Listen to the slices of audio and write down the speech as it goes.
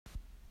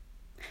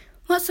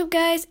What's up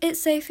guys,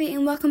 it's Sophie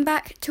and welcome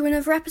back to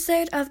another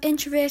episode of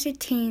Introverted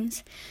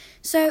Teens.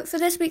 So for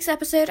this week's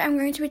episode I'm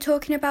going to be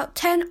talking about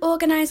 10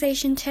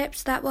 organisation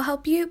tips that will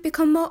help you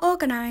become more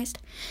organised.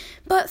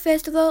 But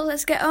first of all,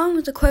 let's get on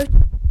with the quote.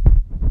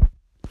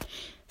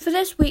 For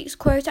this week's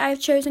quote I have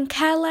chosen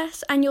care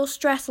less and you'll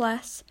stress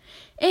less.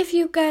 If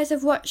you guys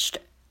have watched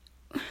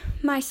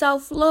my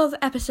self-love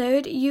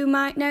episode, you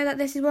might know that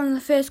this is one of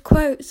the first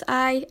quotes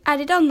I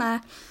added on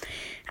there.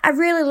 I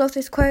really love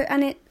this quote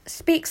and it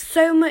speaks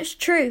so much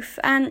truth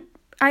and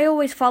I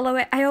always follow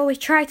it. I always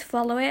try to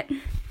follow it.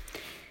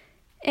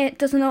 It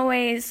doesn't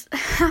always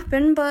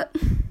happen, but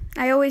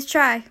I always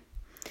try.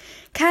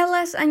 Care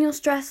less and you'll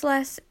stress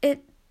less.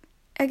 It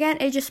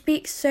just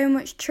speaks so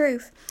much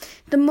truth.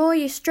 The more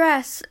you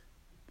stress,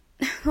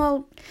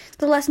 the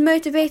less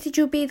motivated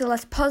you'll be, the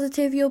less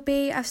positive you'll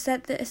be. I've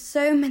said this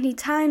so many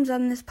times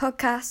on this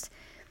podcast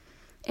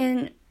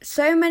in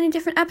so many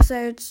different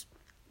episodes.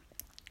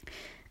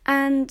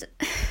 And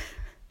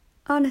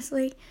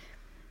honestly,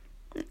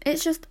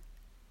 it's just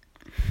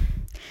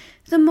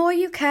the more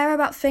you care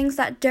about things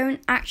that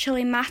don't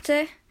actually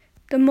matter,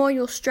 the more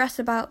you'll stress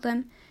about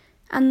them.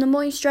 And the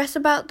more you stress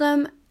about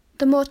them,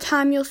 the more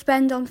time you'll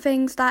spend on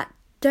things that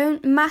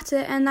don't matter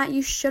and that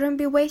you shouldn't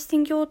be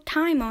wasting your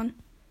time on.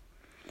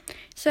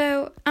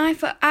 So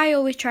I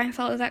always try and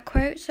follow that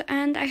quote,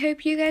 and I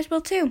hope you guys will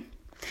too.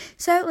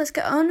 So let's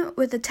get on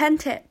with the 10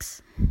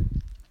 tips.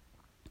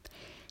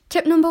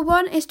 Tip number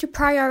 1 is to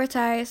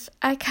prioritise.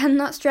 I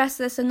cannot stress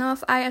this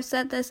enough. I have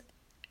said this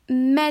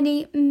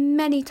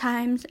many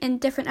times in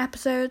different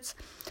episodes.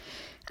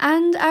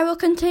 And I will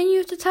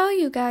continue to tell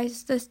you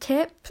guys this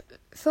tip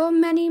for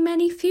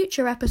many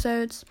future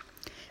episodes.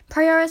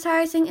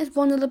 Prioritising is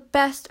one of the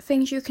best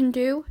things you can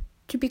do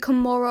to become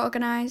more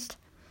organised.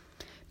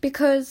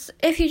 Because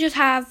if you just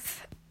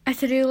have a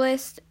to-do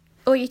list,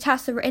 or your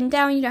tasks are written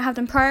down, you don't have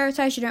them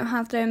prioritised, you don't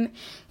have them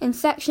in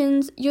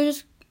sections,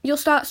 you'll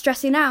start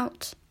stressing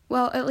out.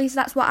 Well, at least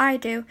that's what I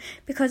do,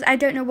 because I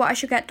don't know what I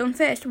should get done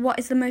first. What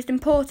is the most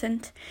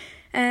important?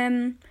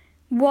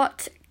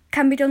 What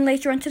can be done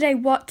later on today?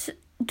 What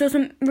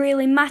doesn't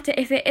really matter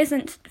if it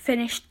isn't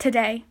finished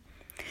today?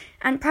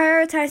 And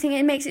prioritising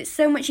it makes it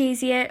so much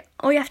easier.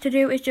 All you have to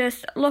do is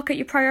just look at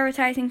your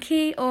prioritising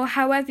key, or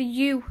however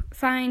you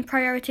find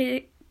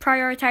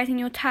prioritising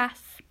your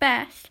tasks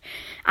best.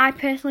 I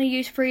personally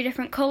use 3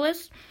 different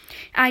colours.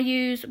 I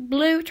use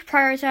blue to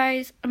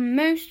prioritise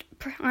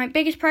my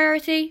biggest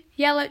priority,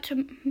 yellow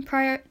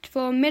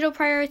for middle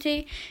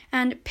priority,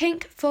 and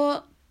pink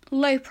for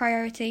low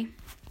priority.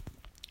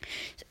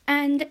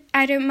 And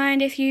I don't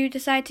mind if you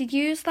decide to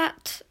use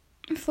that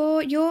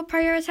for your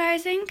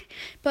prioritising,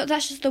 but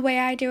that's just the way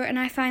I do it, and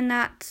I find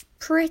that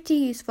pretty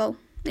useful.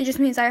 It just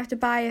means I have to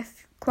buy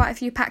quite a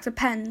few packs of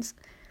pens.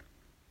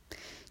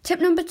 Tip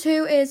number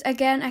 2 is,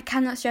 again, I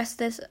cannot stress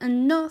this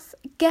enough,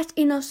 get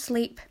enough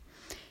sleep.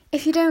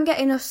 If you don't get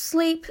enough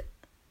sleep,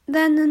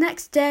 then the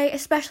next day,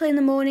 especially in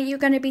the morning, you're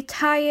going to be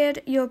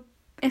tired.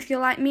 If you're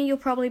like me, you'll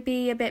probably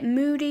be a bit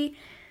moody.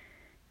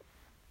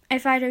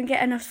 If I don't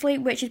get enough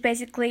sleep, which is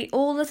basically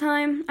all the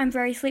time, I'm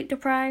very sleep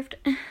deprived,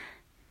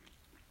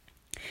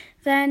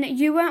 then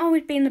you won't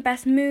always be in the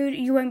best mood,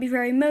 you won't be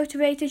very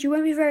motivated, you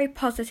won't be very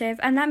positive,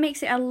 and that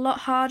makes it a lot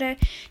harder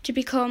to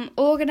become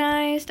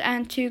organised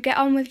and to get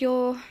on with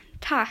your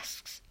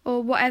tasks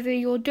or whatever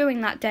you're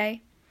doing that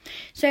day.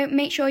 So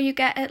make sure you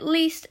get at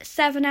least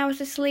 7 hours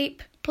of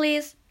sleep.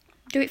 Please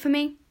do it for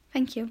me.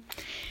 Thank you.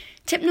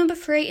 Tip number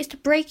 3 is to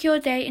break your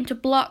day into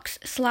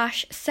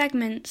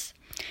blocks/segments.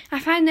 I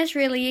find this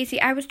really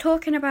easy. I was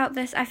talking about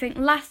this, I think,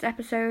 last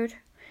episode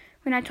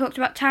when I talked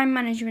about time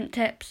management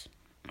tips.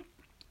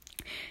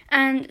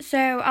 And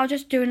so I'll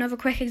just do another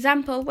quick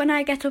example. When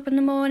I get up in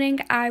the morning,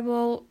 I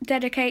will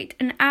dedicate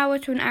an hour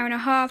to an hour and a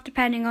half,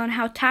 depending on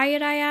how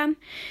tired I am,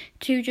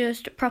 to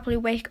just properly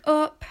wake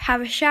up, have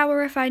a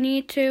shower if I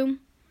need to,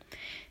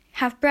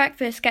 have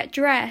breakfast, get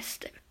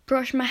dressed,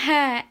 brush my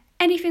hair,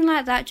 anything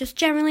like that, just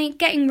generally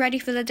getting ready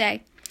for the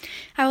day.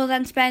 I will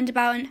then spend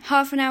about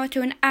half an hour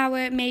to an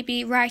hour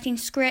maybe writing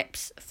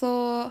scripts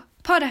for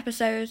pod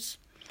episodes,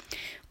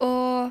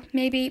 or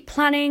maybe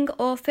planning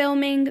or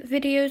filming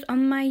videos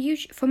on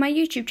for my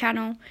YouTube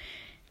channel.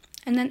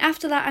 And then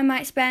after that I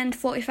might spend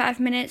 45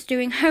 minutes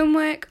doing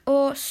homework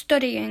or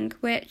studying,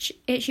 which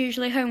it's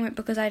usually homework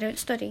because I don't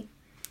study.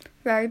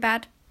 Very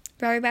bad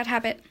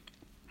habit.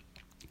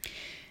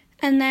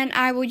 And then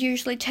I will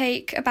usually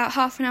take about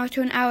half an hour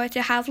to an hour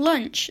to have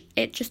lunch.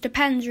 It just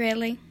depends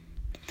really.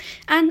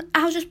 And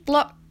I'll just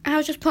break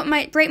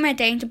my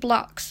day into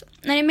blocks.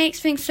 And it makes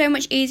things so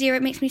much easier,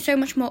 it makes me so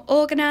much more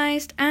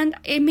organised, and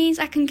it means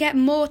I can get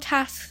more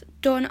tasks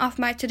done off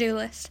my to-do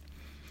list.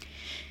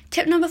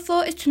 Tip number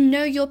 4 is to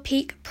know your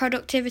peak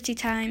productivity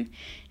time.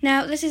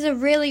 Now, this is a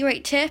really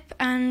great tip,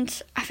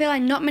 and I feel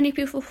like not many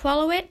people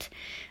follow it.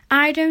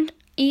 I don't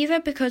either,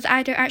 because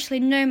I don't actually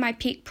know my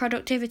peak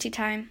productivity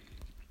time.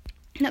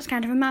 That's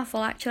kind of a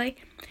mouthful, actually.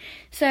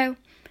 So,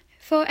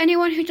 for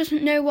anyone who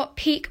doesn't know what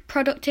peak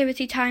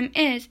productivity time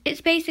is,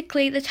 it's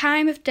basically the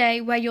time of day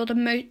where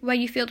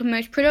you feel the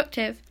most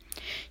productive.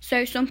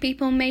 So some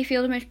people may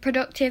feel the most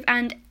productive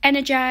and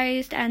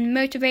energized and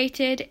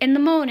motivated in the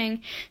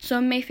morning.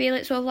 Some may feel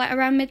it sort of like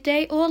around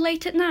midday or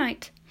late at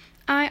night.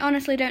 I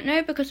honestly don't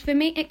know, because for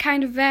me it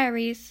kind of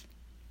varies.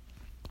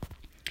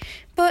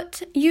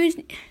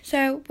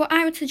 So what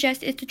I would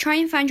suggest is to try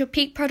and find your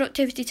peak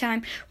productivity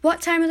time.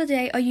 What time of the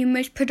day are you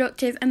most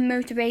productive and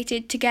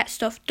motivated to get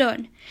stuff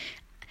done?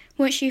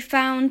 Once you've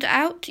found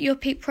out your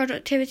peak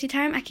productivity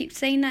time, I keep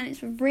saying that,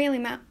 it's a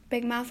really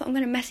big mouthful, I'm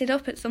going to mess it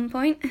up at some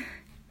point.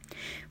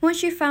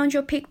 Once you've found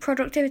your peak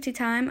productivity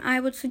time, I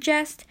would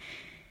suggest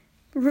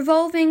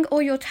revolving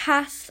all your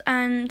tasks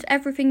and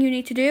everything you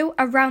need to do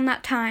around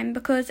that time,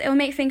 because it will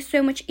make things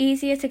so much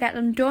easier to get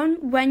them done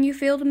when you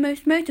feel the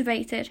most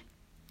motivated.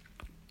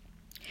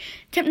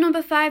 Tip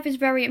number 5 is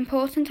very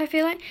important, I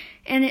feel like,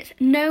 and it's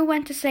know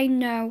when to say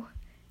no.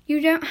 You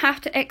don't have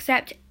to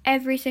accept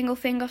every single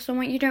thing of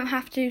someone. You don't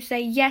have to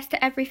say yes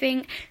to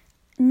everything.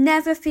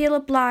 Never feel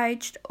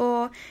obliged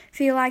or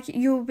feel like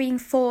you're being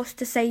forced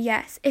to say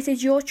yes. It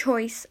is your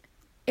choice.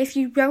 If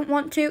you don't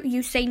want to,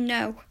 you say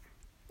no.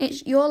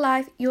 It's your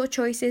life, your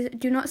choices.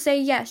 Do not say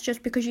yes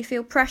just because you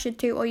feel pressured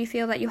to or you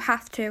feel that you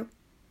have to.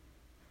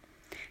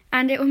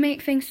 And it will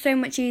make things so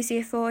much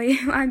easier for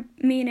you. I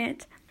mean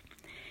it.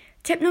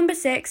 Tip number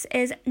 6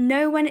 is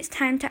know when it's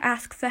time to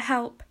ask for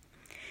help.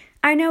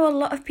 I know a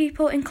lot of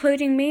people,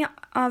 including me,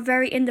 are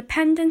very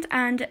independent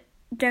and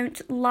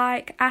don't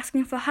like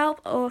asking for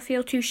help or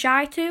feel too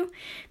shy to.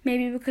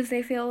 Maybe because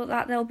they feel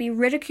that they'll be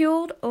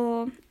ridiculed,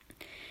 or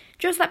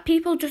just that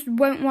people just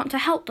won't want to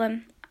help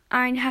them.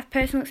 I have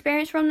personal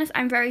experience from this.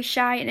 I'm very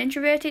shy and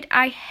introverted.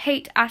 I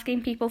hate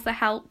asking people for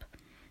help.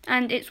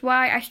 And it's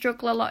why I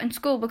struggle a lot in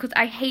school, because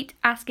I hate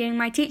asking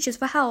my teachers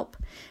for help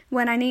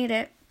when I need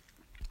it.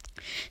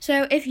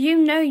 So if you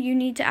know you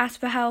need to ask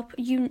for help,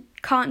 you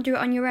can't do it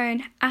on your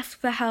own, ask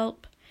for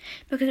help,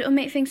 because it will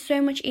make things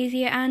so much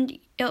easier and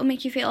it will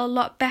make you feel a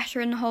lot better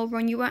in the whole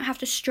run. You won't have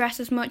to stress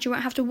as much, you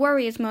won't have to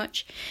worry as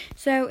much.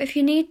 So if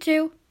you need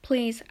to,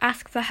 please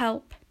ask for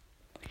help.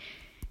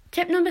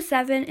 Tip number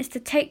 7 is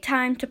to take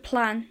time to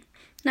plan.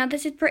 Now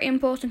this is pretty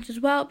important as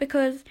well,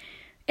 because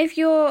if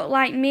you're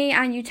like me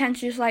and you tend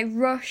to just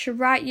rush or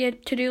write your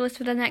to-do list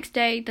for the next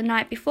day the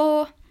night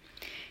before,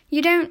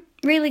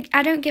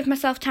 I don't give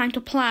myself time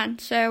to plan,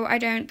 so I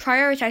don't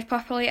prioritise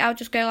properly. I'll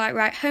just go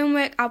right,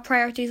 homework, I'll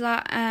prioritise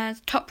that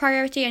as top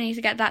priority, I need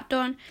to get that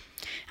done.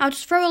 I'll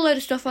just throw a load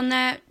of stuff on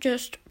there,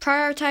 just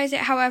prioritise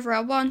it however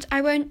I want.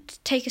 I won't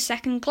take a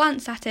second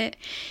glance at it.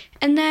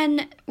 And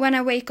then when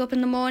I wake up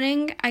in the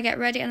morning, I get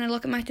ready and I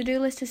look at my to-do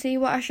list to see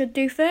what I should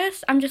do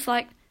first. I'm just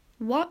like,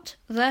 what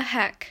the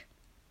heck?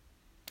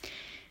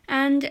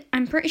 And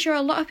I'm pretty sure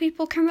a lot of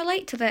people can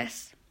relate to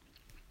this.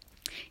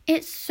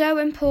 It's so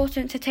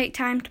important to take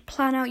time to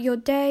plan out your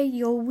day,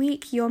 your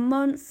week, your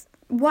month,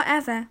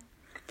 whatever.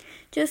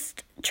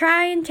 Just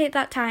try and take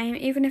that time,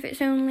 even if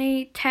it's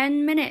only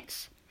 10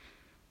 minutes.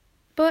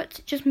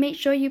 But just make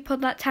sure you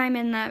put that time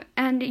in there,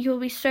 and you'll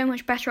be so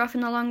much better off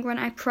in the long run,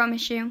 I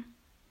promise you.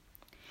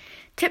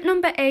 Tip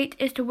number 8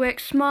 is to work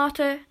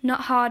smarter,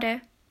 not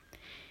harder.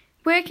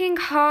 Working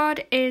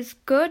hard is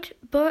good,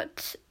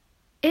 but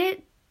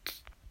it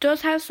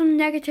does have some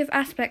negative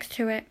aspects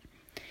to it.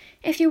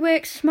 If you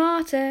work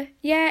smarter,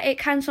 yeah, it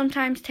can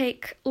sometimes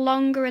take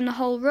longer in the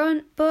whole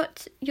run,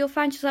 but you'll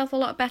find yourself a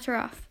lot better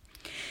off.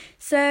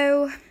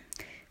 So,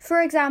 for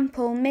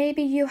example,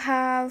 maybe you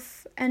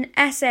have an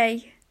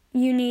essay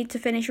you need to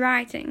finish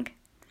writing.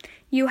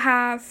 You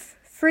have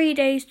 3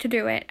 days to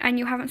do it, and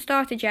you haven't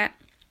started yet.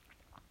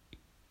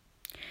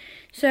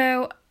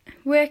 So,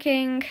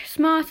 working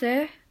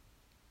smarter,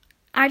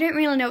 I don't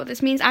really know what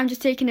this means, I'm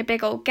just taking a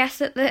big old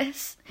guess at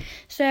this.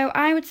 So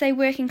I would say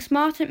working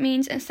smarter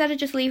means instead of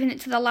just leaving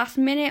it to the last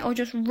minute or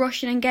just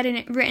rushing and getting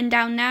it written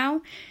down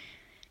now,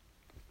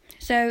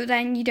 so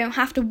then you don't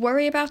have to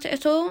worry about it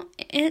at all,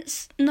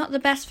 it's not the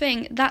best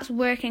thing. That's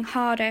working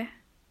harder.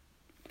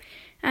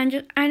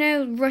 And I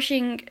know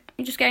rushing,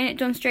 just getting it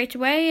done straight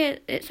away,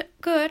 it's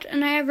good,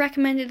 and I have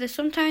recommended this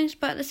sometimes,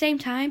 but at the same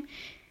time,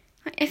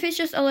 if it's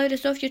just a load of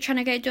stuff you're trying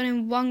to get done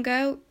in one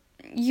go,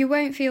 you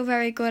won't feel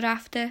very good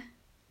after.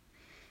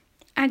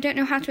 I don't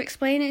know how to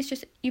explain it, it's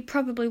just you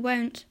probably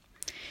won't.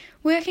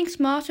 Working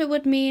smarter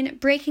would mean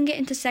breaking it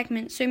into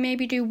segments, so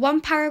maybe do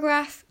 1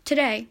 paragraph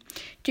today,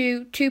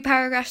 do 2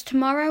 paragraphs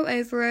tomorrow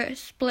over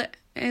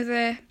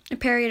a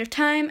period of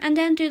time, and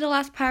then do the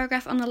last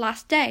paragraph on the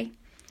last day.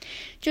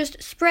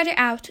 Just spread it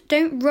out,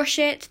 don't rush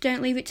it,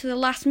 don't leave it to the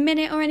last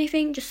minute or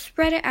anything, just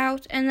spread it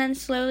out and then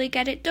slowly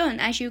get it done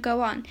as you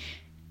go on.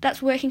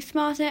 That's working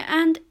smarter,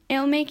 and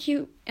it'll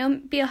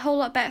be a whole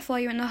lot better for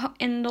you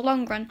in the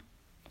long run.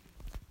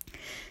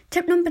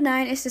 Tip number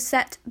 9 is to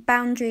set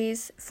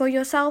boundaries for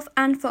yourself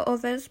and for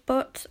others,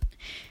 but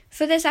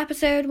for this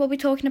episode we'll be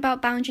talking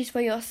about boundaries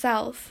for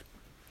yourself.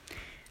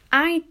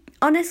 I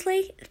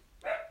honestly...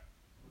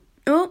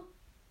 Oh,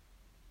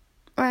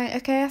 right,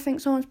 okay, I think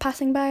someone's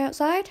passing by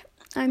outside.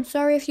 I'm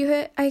sorry if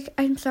you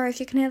I'm sorry if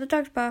you can hear the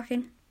dogs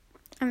barking.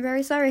 I'm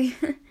very sorry.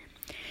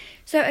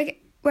 So,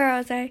 where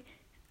was I?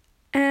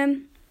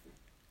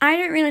 I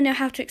don't really know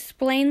how to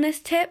explain this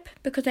tip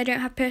because I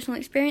don't have personal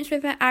experience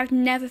with it. I've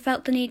never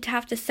felt the need to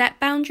have to set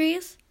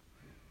boundaries.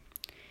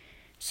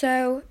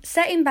 So,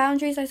 setting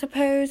boundaries, I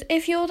suppose,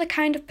 if you're the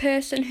kind of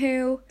person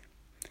who...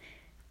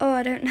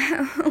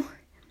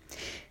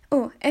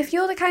 if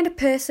you're the kind of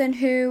person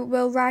who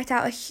will write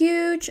out a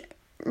huge,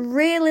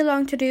 really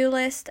long to-do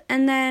list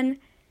and then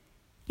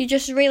you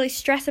just really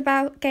stress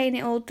about getting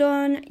it all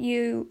done,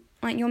 your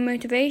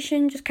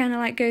motivation just kind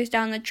of goes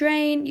down the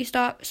drain, you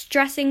start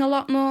stressing a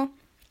lot more.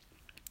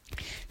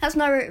 That's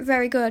not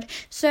very good.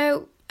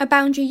 So a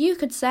boundary you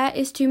could set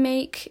is to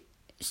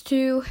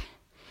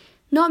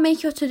not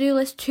make your to-do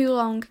list too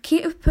long.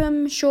 Keep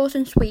them short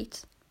and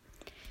sweet.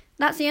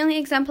 That's the only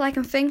example I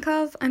can think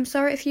of. I'm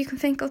sorry if you can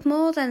think of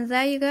more, then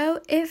there you go.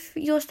 If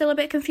you're still a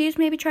bit confused,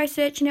 maybe try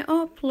searching it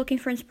up, looking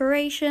for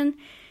inspiration.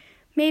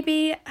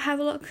 Maybe have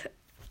a look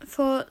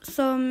for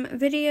some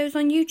videos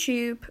on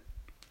YouTube.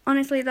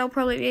 Honestly, they'll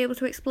probably be able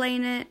to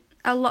explain it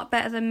a lot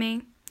better than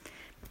me.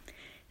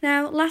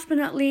 Now, last but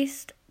not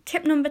least,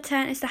 tip number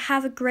 10 is to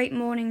have a great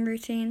morning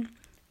routine.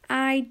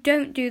 I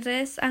don't do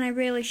this, and I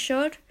really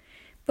should,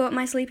 but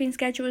my sleeping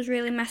schedule is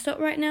really messed up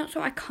right now,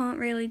 so I can't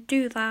really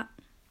do that.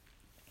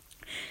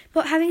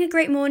 But having a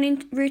great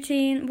morning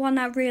routine, one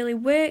that really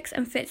works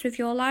and fits with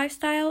your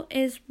lifestyle,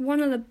 is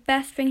one of the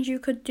best things you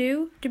could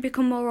do to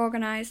become more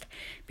organised.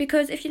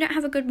 Because if you don't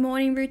have a good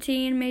morning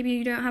routine, maybe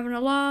you don't have an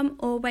alarm,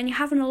 or when you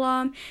have an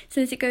alarm, as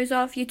soon as it goes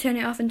off, you turn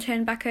it off and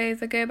turn back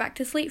over, go back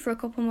to sleep for a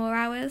couple more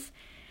hours.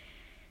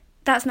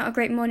 That's not a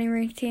great morning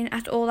routine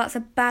at all. That's a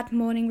bad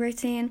morning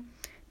routine.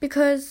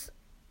 Because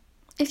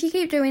if you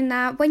keep doing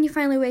that, when you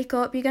finally wake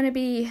up, you're going to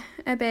be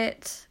a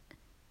bit...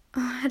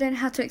 I don't know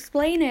how to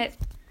explain it.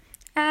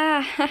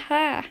 You're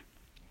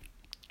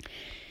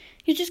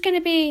not going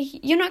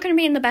to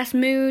be in the best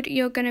mood,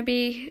 you're not going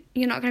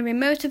to be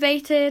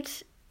motivated,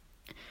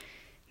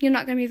 you're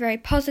not going to be very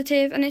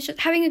positive, and it's just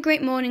having a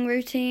great morning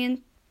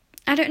routine.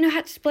 I don't know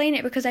how to explain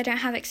it because I don't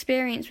have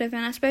experience with it,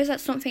 and I suppose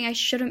that's something I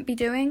shouldn't be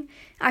doing.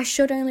 I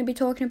should only be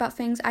talking about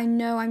things I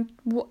know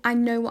what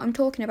I'm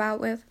talking about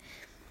with.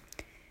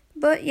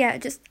 But yeah,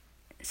 just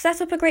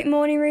set up a great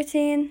morning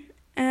routine.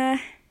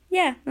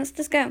 Let's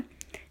just go.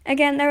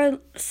 Again, there are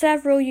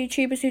several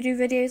YouTubers who do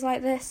videos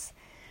like this.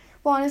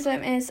 One of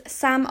them is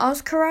Sam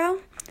Oskorow.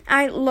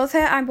 I love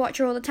her. I watch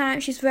her all the time.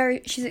 She's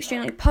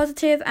extremely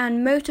positive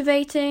and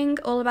motivating,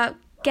 all about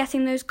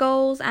getting those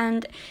goals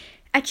and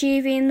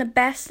achieving the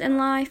best in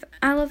life.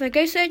 I love her.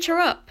 Go search her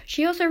up.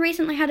 She also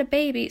recently had a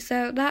baby,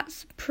 so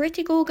that's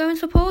pretty cool. Go and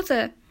support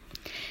her.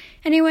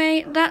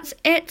 Anyway, that's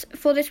it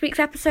for this week's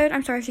episode.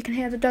 I'm sorry if you can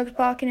hear the dogs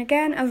barking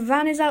again. A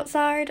van is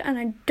outside and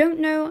I don't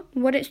know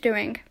what it's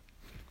doing.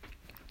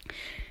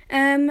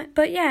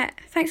 But yeah,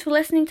 thanks for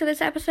listening to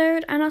this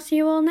episode, and I'll see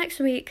you all next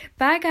week.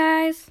 Bye,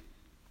 guys!